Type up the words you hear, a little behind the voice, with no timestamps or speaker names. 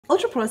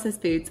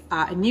Ultra-processed foods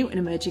are a new and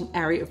emerging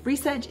area of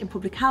research in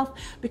public health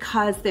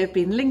because they've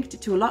been linked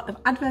to a lot of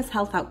adverse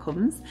health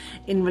outcomes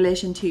in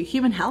relation to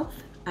human health.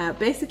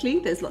 Basically,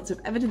 there's lots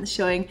of evidence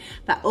showing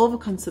that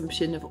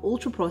overconsumption of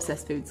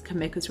ultra-processed foods can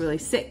make us really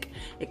sick.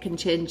 It can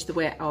change the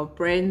way our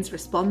brains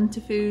respond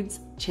to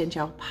foods, change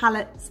our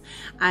palates,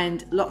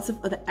 and lots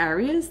of other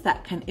areas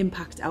that can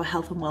impact our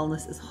health and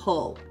wellness as a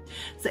whole.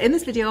 So in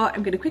this video,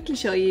 I'm going to quickly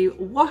show you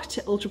what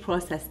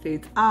ultra-processed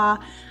foods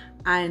are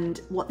and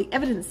what the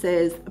evidence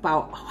says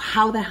about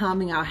how they're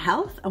harming our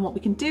health and what we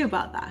can do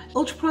about that.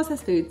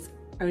 Ultra-processed foods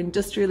are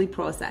industrially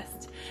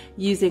processed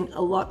using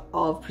a lot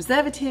of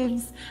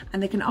preservatives,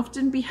 and they can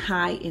often be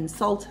high in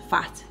salt,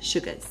 fat,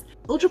 sugars.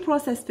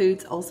 Ultra-processed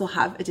foods also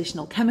have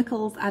additional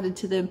chemicals added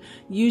to them,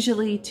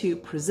 usually to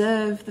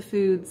preserve the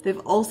foods. They've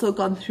also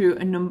gone through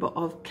a number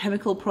of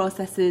chemical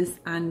processes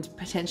and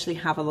potentially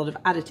have a lot of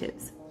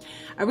additives.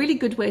 A really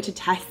good way to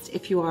test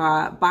if you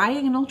are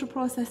buying an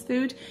ultra-processed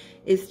food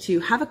is to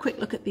have a quick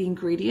look at the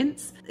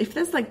ingredients. If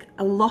there's like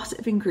a lot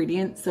of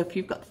ingredients, so if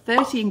you've got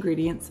 30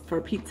 ingredients for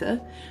a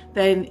pizza,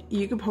 then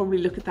you could probably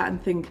look at that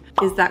and think,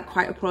 is that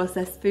quite a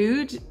processed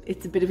food?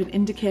 It's a bit of an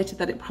indicator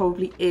that it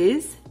probably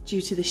is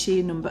due to the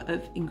sheer number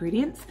of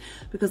ingredients,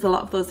 because a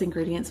lot of those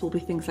ingredients will be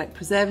things like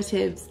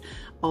preservatives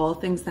or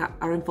things that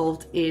are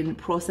involved in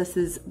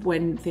processes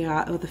when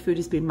the food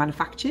is being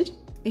manufactured.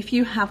 If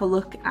you have a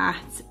look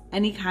at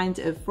any kind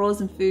of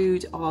frozen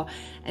food or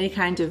any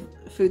kind of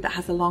food that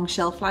has a long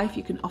shelf life,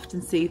 you can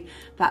often see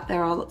that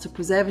there are lots of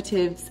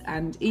preservatives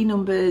and E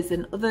numbers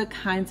and other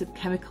kinds of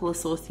chemical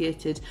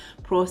associated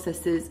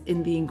processes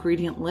in the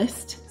ingredient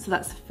list. So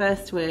that's the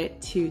first way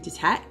to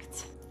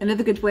detect.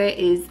 Another good way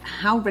is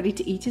how ready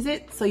to eat is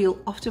it? So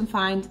you'll often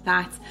find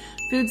that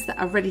foods that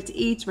are ready to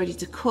eat, ready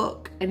to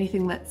cook,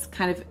 anything that's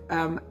kind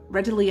of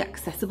readily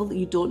accessible that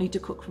you don't need to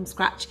cook from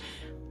scratch,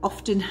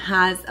 often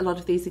has a lot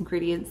of these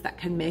ingredients that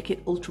can make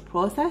it ultra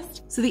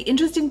processed. So the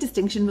interesting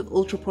distinction with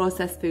ultra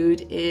processed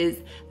food is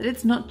that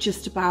it's not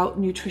just about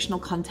nutritional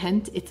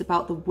content, it's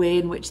about the way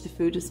in which the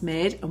food was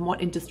made and what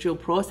industrial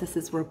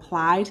processes were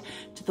applied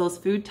to those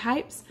food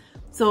types.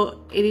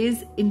 So it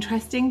is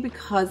interesting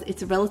because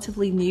it's a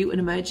relatively new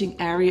and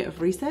emerging area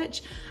of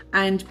research,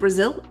 and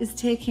Brazil is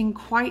taking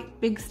quite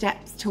big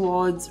steps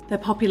towards their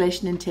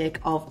population intake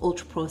of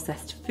ultra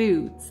processed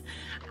foods.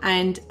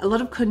 And a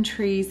lot of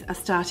countries are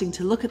starting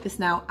to look at this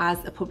now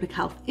as a public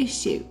health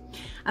issue.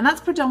 And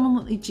that's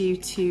predominantly due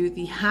to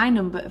the high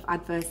number of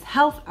adverse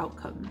health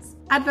outcomes.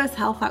 Adverse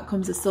health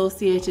outcomes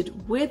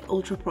associated with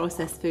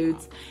ultra-processed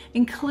foods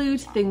include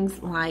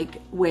things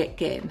like weight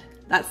gain.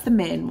 That's the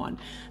main one.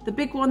 The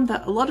big one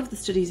that a lot of the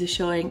studies are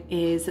showing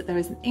is that there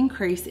is an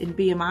increase in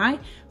BMI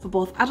for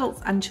both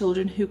adults and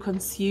children who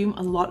consume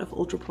a lot of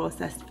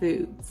ultra-processed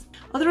foods.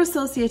 Other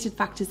associated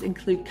factors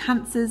include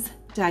cancers,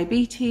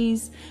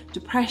 diabetes,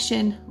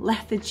 depression,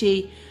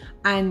 lethargy,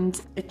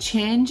 and a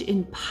change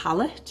in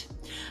palate.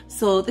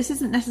 So this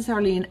isn't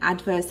necessarily an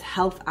adverse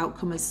health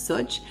outcome as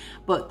such,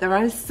 but there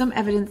is some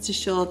evidence to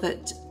show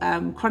that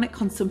chronic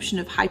consumption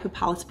of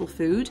hyperpalatable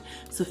food,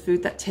 so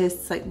food that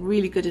tastes like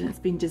really good and it's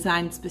been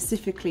designed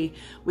specifically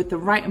with the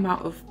right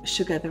amount of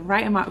sugar, the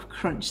right amount of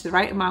crunch, the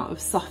right amount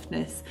of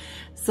softness.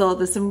 So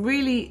there's some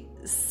really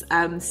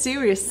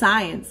serious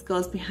science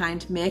goes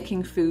behind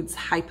making foods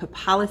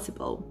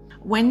hyperpalatable.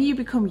 When you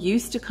become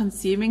used to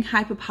consuming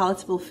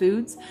hyperpalatable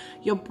foods,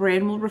 your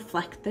brain will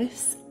reflect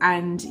this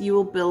and you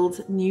will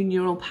build new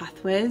neural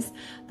pathways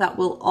that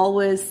will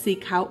always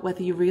seek out,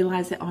 whether you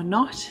realize it or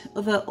not,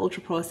 other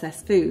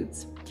ultra-processed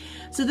foods.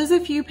 So there's a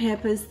few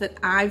papers that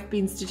I've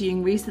been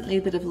studying recently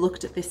that have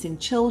looked at this in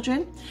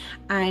children,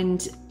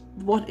 and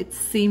what it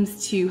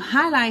seems to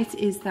highlight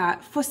is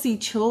that fussy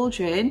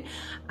children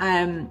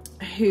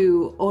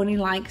who only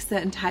like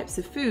certain types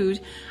of food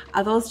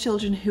are those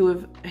children who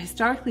have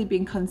historically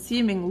been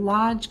consuming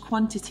large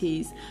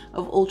quantities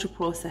of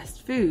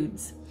ultra-processed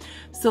foods.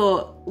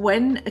 So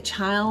when a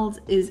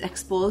child is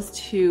exposed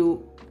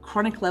to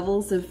chronic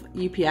levels of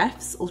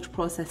UPFs,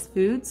 ultra-processed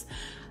foods,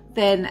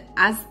 then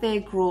as they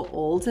grow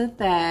older,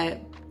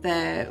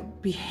 their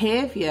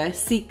behaviour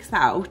seeks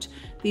out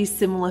these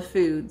similar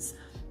foods,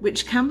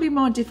 which can be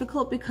more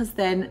difficult because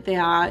then they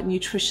are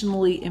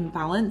nutritionally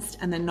imbalanced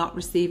and they're not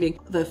receiving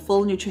the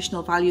full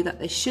nutritional value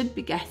that they should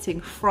be getting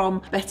from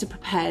better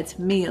prepared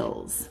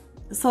meals.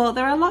 So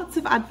there are lots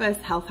of adverse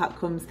health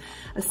outcomes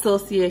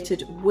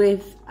associated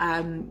with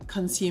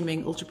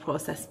consuming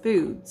ultra-processed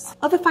foods.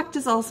 Other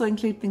factors also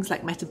include things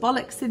like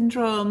metabolic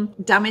syndrome,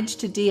 damage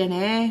to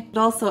DNA, but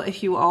also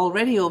if you are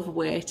already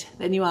overweight,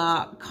 then you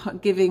are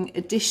giving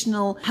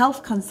additional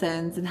health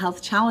concerns and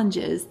health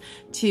challenges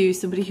to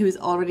somebody who is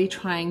already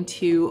trying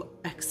to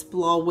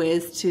explore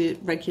ways to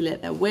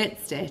regulate their weight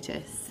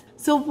status.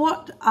 So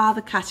what are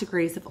the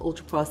categories of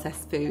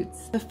ultra-processed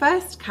foods? The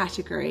first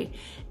category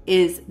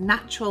is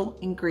natural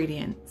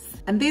ingredients,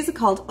 and these are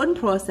called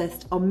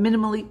unprocessed or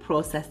minimally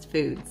processed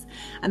foods,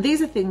 and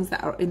these are things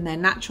that are in their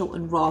natural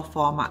and raw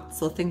format,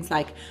 so things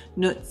like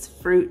nuts,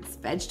 fruits,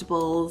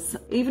 vegetables.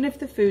 Even if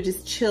the food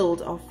is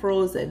chilled or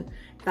frozen,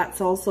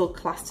 That's also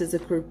classed as a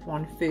group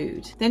 1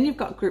 food. Then you've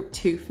got group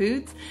 2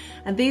 foods,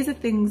 and these are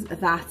things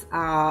that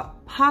are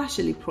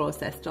partially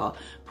processed or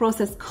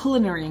processed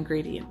culinary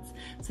ingredients.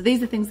 So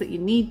these are things that you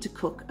need to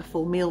cook a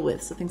full meal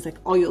with. So things like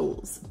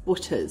oils,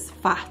 butters,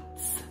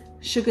 fats,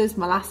 sugars,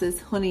 molasses,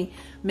 honey,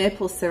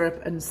 maple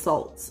syrup and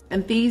salts.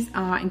 And these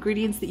are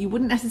ingredients that you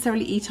wouldn't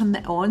necessarily eat on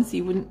their own, so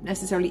you wouldn't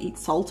necessarily eat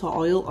salt or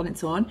oil on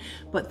its own,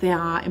 but they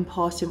are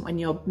important when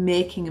you're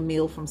making a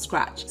meal from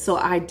scratch. So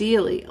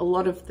ideally, a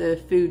lot of the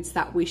foods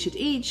that we should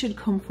eat should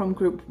come from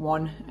group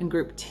 1 and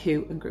group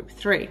 2 and group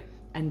 3.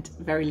 And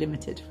very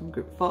limited from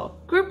group 4.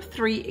 Group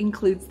 3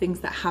 includes things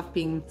that have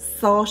been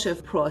sort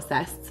of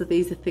processed. So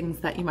these are things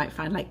that you might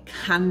find like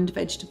canned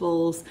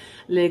vegetables,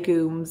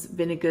 legumes,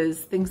 vinegars,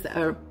 things that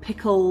are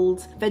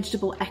pickled,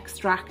 vegetable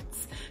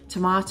extracts,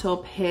 tomato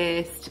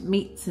paste,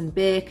 meats and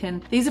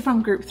bacon. These are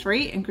from group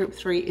 3, and group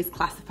 3 is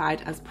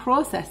classified as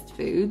processed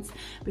foods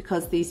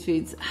because these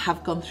foods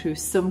have gone through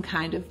some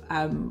kind of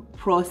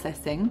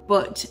processing,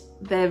 but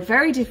they're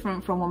very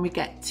different from when we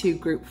get to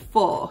group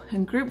 4,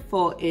 and group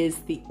 4 is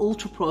the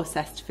ultra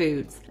processed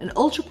foods. And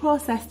ultra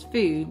processed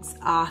foods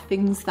are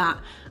things that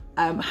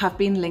have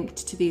been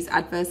linked to these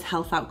adverse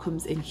health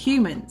outcomes in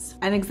humans.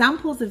 And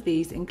examples of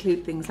these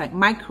include things like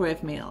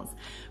microwave meals,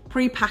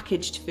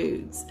 pre-packaged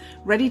foods,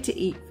 ready to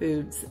eat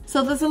foods.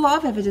 So there's a lot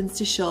of evidence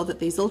to show that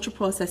these ultra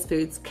processed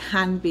foods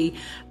can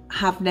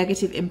have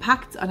negative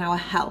impacts on our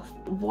health.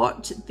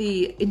 What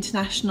the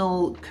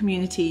international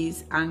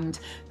communities and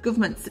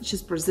governments such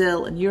as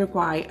Brazil and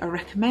Uruguay are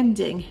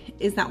recommending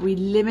is that we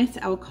limit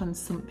our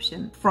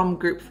consumption from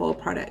group 4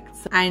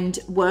 products and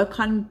work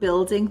on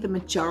building the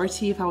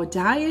majority of our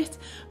diet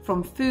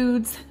from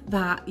foods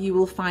that you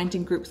will find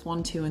in groups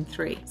 1, 2 and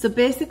 3. So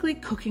basically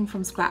cooking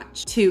from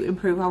scratch to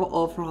improve our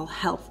overall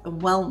health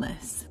and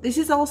wellness. This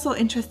is also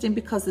interesting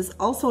because there's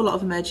also a lot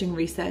of emerging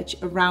research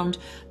around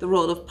the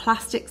role of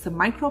plastics and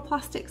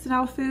microplastics in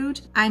our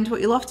food. And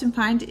what you'll often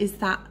find is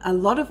that a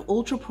lot of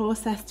ultra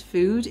processed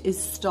food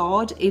is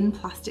stored in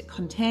plastic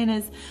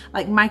containers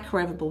like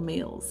microwavable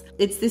meals.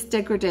 It's this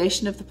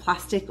degradation of the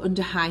plastic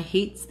under high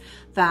heats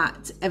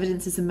that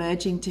evidence is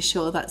emerging to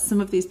show that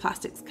some of these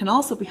plastics can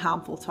also be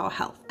harmful to our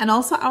health and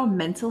also our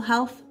mental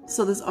health.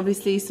 So there's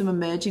obviously some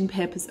emerging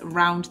papers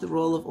around the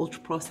role of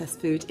ultra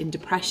processed food in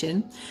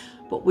depression,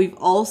 but we've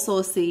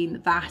also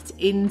seen that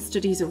in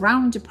studies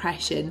around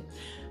depression,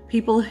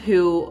 people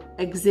who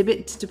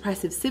exhibit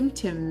depressive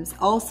symptoms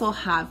also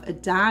have a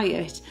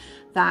diet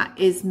that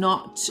is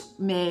not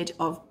made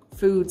of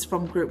foods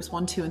from groups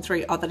 1, 2 and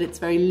 3, or that it's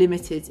very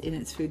limited in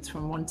its foods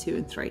from 1, 2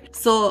 and 3.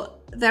 So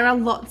there are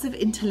lots of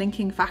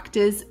interlinking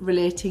factors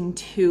relating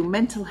to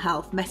mental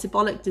health,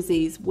 metabolic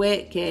disease,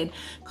 weight gain,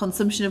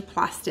 consumption of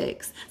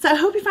plastics. So I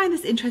hope you find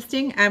this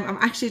interesting. I'm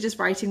actually just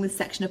writing this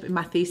section up in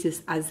my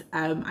thesis as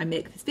I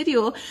make this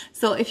video.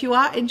 So if you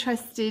are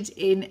interested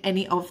in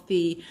any of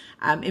the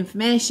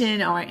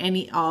information or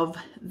any of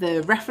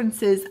the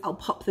references, I'll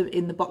pop them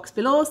in the box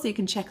below so you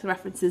can check the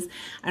references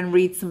and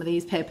read some of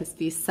these papers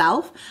for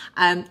yourself.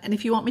 And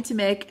if you want me to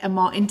make a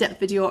more in-depth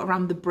video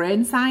around the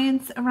brain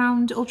science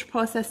around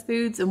ultra-processed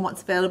foods and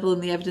what's available in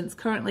the evidence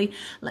currently,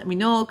 let me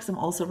know because I'm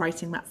also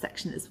writing that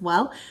section as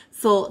well.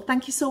 So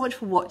thank you so much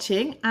for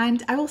watching,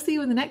 and I will see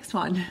you in the next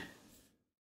one.